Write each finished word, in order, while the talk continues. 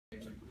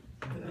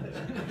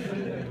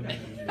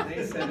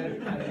said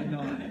it, I did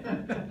not.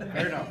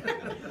 Fair enough.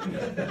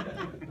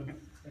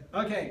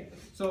 Okay,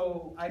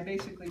 so I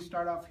basically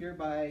start off here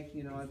by,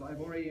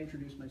 I've already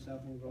introduced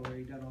myself and we've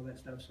already done all that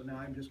stuff. So now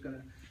I'm just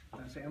gonna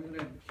say, I'm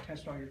gonna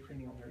test all your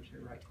cranial nerves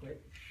here right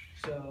quick.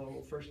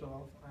 So first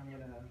off, I'm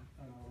gonna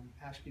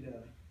ask you to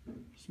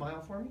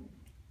smile for me.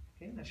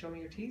 Okay, now show me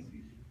your teeth.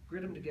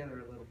 Grit them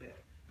together a little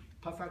bit.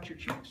 Puff out your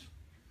cheeks.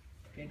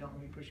 Okay, don't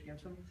let me push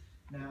against them.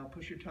 Now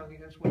push your tongue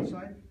against one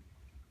side.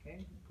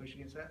 Okay, push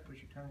against that, push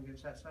your tongue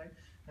against that side.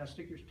 Now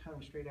stick your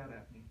tongue straight out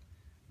at me.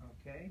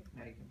 Okay,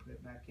 now you can put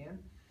it back in.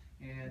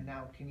 And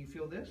now can you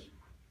feel this?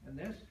 And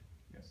this?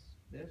 Yes.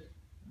 This?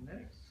 And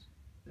this? Yes.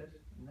 This?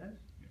 And this?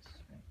 Yes.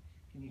 Okay.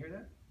 Can you hear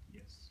that?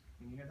 Yes.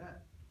 Can you hear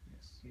that?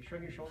 Yes. Can you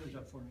shrug your shoulders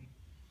up for me?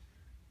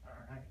 All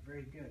right,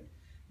 very good.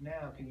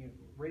 Now can you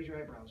raise your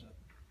eyebrows up?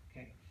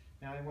 Okay.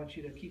 Now I want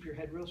you to keep your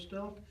head real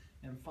still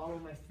and follow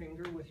my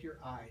finger with your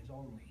eyes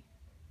only.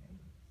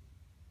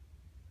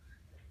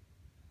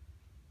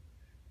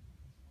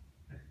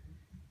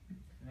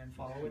 And then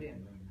follow it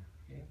in.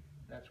 Okay,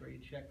 that's where you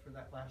check for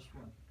that last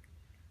one.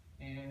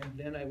 And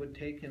then I would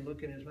take and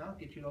look in his mouth,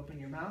 get you to open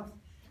your mouth,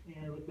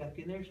 and look back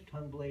in there,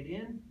 tongue blade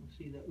in. You'll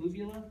see the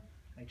uvula.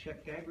 I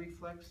check gag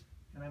reflex,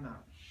 and I'm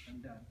out. I'm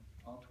done.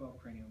 All 12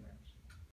 cranial nerves.